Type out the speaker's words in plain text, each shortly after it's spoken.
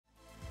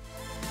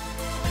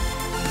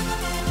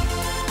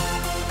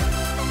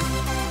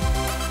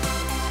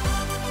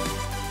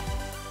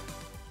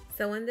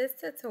So in this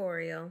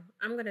tutorial,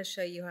 I'm going to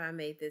show you how I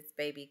made this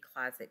baby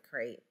closet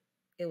crate.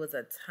 It was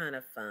a ton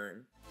of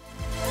fun.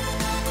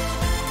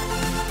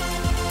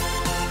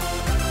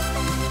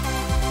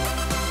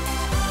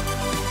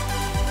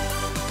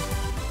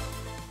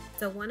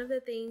 So one of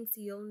the things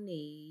you'll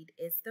need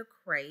is the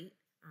crate.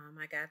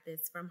 I got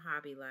this from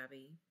Hobby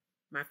Lobby,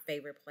 my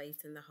favorite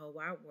place in the whole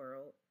wide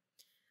world.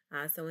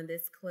 So in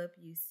this clip,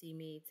 you see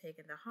me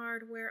taking the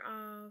hardware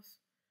off,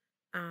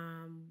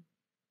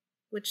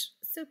 which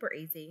super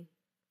easy.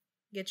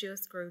 Get you a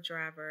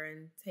screwdriver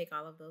and take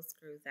all of those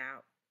screws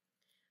out.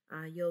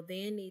 You'll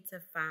then need to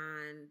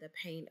find the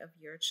paint of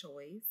your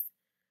choice.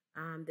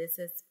 This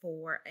is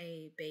for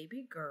a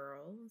baby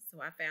girl.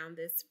 So I found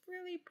this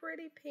really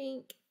pretty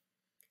pink,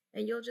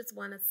 and you'll just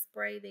want to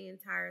spray the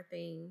entire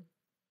thing.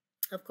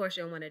 Of course,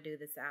 you'll want to do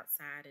this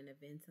outside in a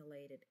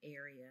ventilated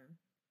area.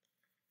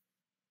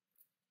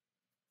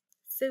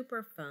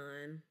 Super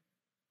fun.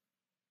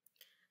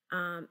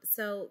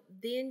 So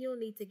then you'll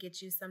need to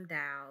get you some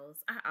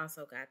dowels. I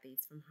also got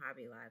these from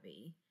Hobby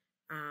Lobby.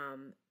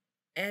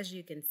 As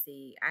you can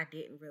see, I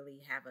didn't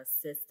really have a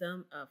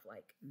system of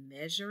like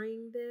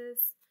measuring this.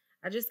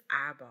 I just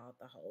eyeballed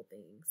the whole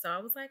thing. So I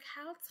was like,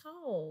 how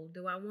tall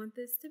do I want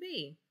this to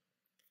be?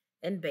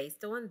 And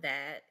based on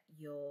that,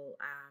 you'll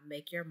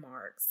make your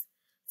marks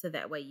so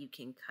that way you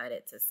can cut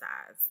it to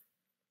size.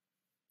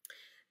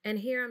 And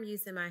here I'm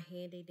using my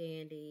handy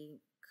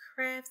dandy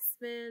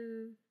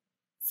Craftsman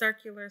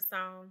circular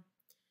saw.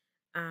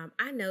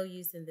 I know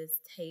using this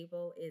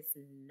table is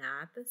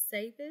not the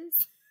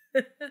safest.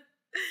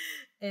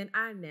 And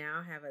I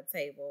now have a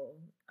table,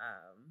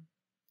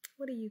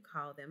 what do you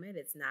call them? It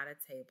is not a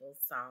table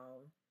saw,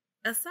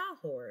 a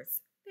sawhorse.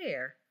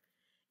 There.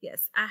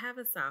 Yes, I have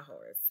a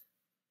sawhorse.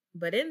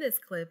 But in this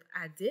clip,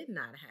 I did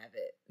not have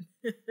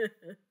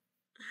it.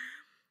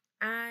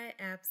 I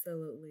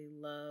absolutely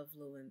love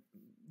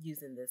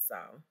using this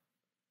saw.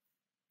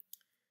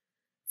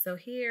 So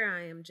here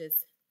I am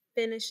just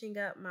finishing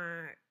up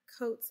my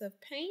coats of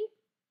paint.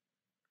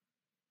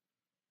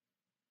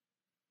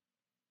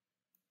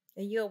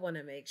 And you'll want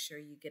to make sure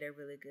you get a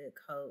really good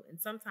coat. And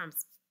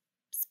sometimes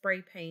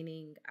spray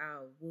painting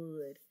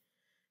wood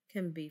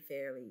can be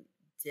fairly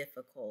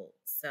difficult.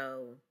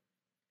 So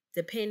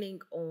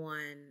depending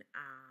on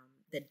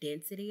the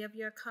density of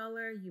your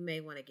color, you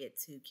may want to get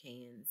 2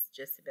 cans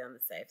just to be on the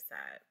safe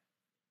side.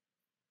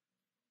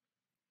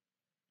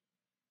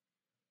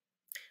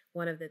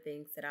 One of the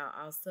things that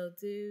I'll also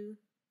do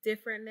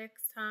different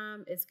next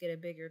time is get a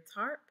bigger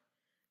tarp,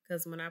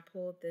 because when I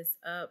pulled this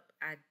up,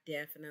 I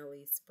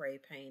definitely spray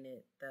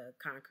painted the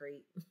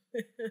concrete.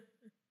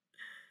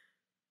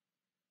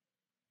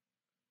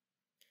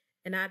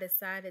 And I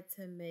decided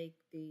to make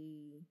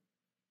the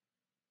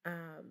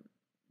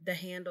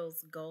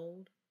handles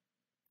gold.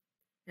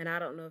 And I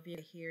don't know if you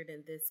hear it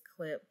in this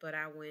clip, but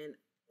I went,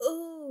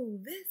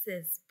 ooh, this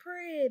is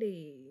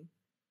pretty.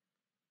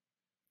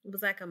 It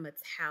was like a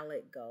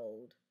metallic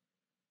gold.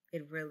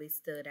 It really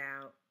stood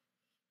out.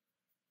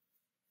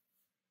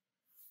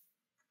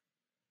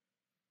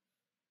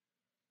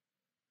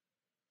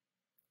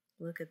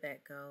 Look at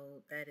that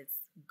gold. That is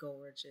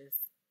gorgeous.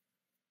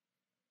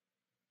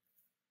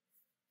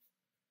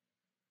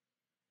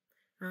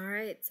 All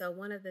right, so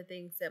one of the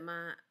things that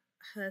my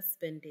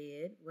husband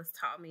did was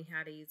taught me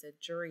how to use a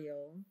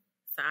drill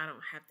so I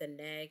don't have to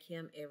nag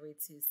him every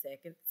 2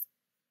 seconds.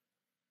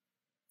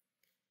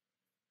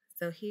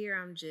 So here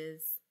I'm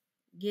just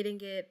getting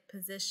it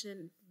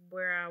positioned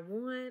where I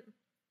want.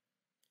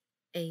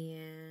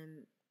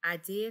 And I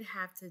did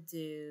have to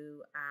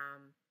do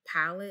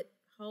pallet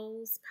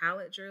holes,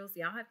 pallet drills.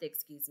 Y'all have to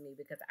excuse me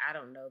because I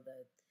don't know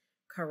the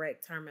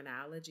correct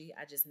terminology.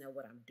 I just know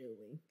what I'm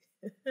doing.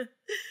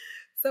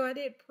 So I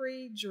did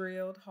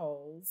pre-drilled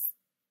holes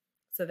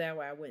so that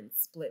way I wouldn't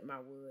split my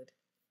wood.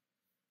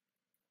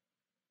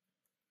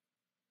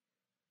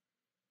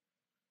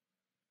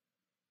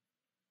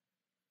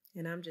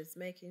 And I'm just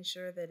making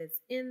sure that it's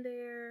in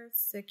there,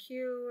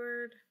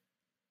 secured.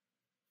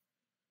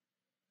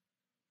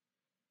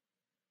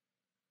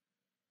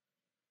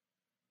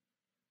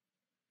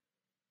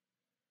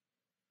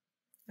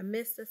 I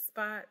missed a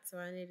spot, so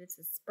I needed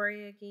to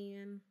spray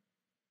again.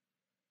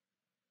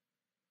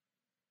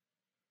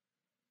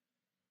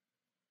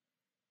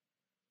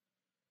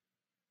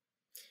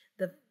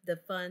 The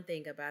fun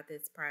thing about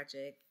this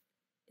project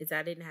is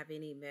I didn't have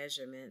any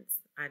measurements.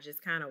 I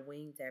just kind of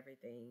winged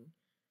everything.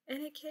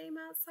 And it came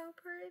out so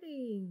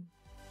pretty.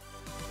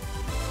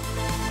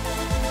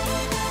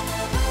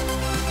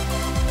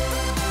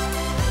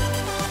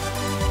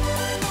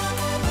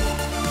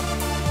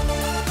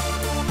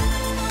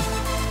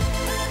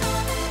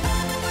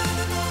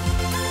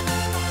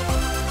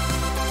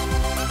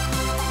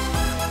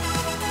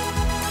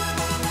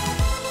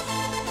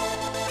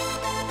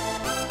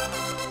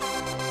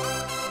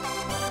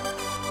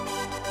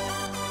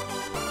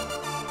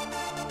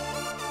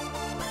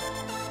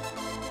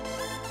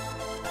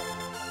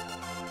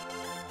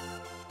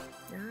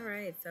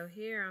 So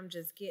here I'm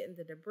just getting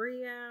the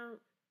debris out.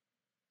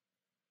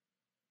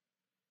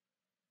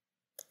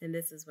 And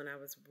this is when I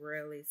was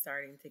really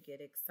starting to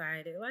get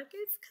excited, like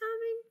it's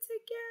coming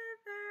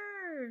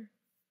together.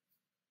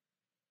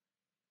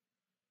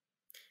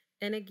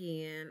 And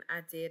again, I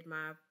did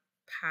my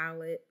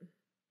pilot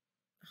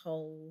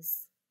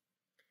holes.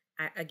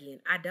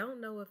 I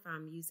don't know if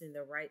I'm using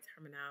the right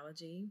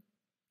terminology,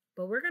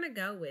 but we're going to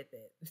go with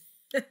it.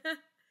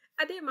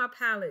 I did my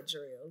pilot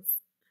drills.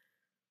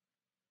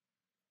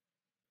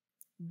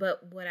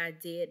 But what I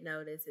did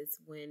notice is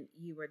when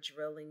you were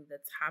drilling the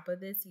top of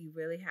this, you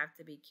really have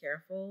to be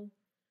careful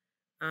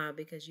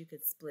because you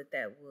could split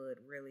that wood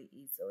really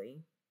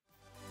easily.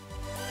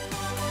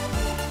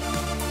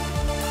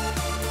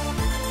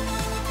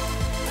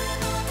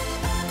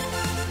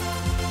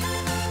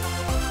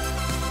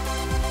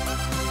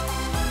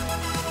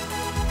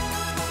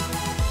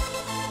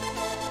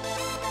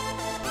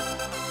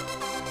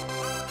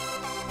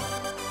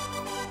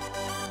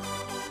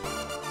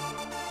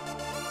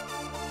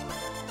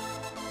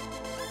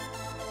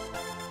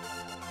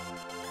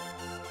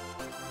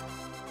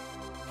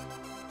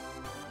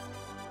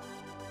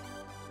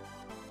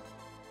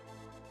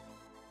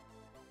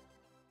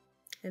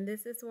 And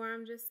this is where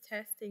I'm just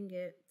testing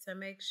it to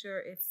make sure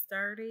it's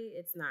sturdy.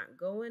 It's not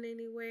going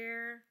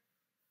anywhere.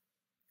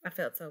 I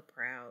felt so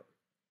proud.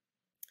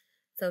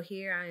 So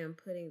here I am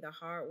putting the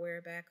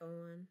hardware back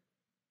on.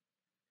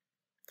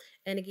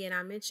 And again,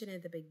 I mentioned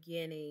in the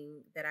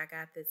beginning that I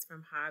got this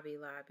from Hobby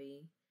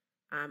Lobby.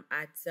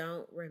 I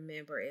don't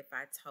remember if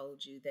I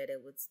told you that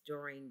it was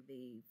during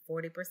the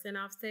 40%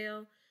 off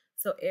sale.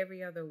 So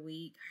every other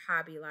week,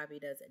 Hobby Lobby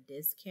does a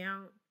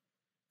discount.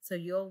 So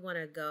you'll want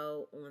to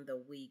go on the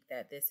week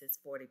that this is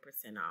 40%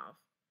 off.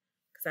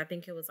 Because I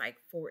think it was like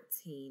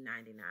 $14.99.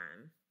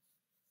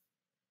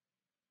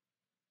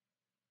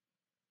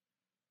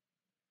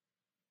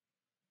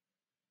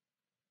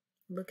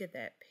 Look at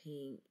that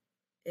pink.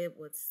 It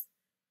was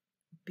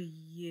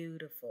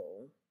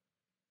beautiful.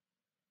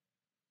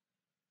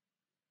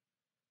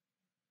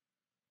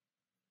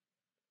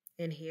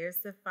 And here's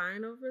the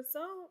final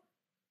result.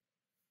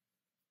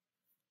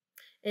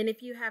 And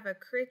if you have a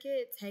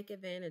Cricut, take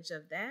advantage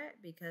of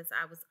that because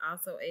I was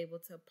also able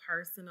to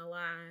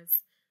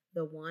personalize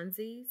the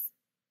onesies.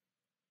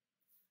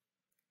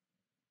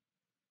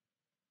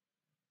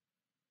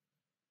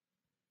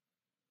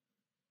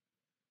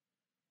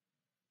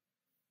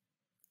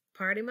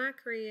 Party my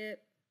crib,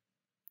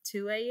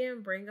 2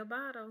 a.m., bring a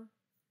bottle.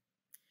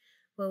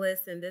 Well,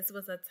 listen, this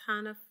was a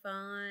ton of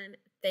fun.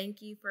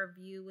 Thank you for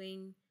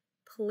viewing.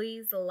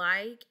 Please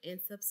like and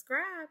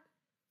subscribe.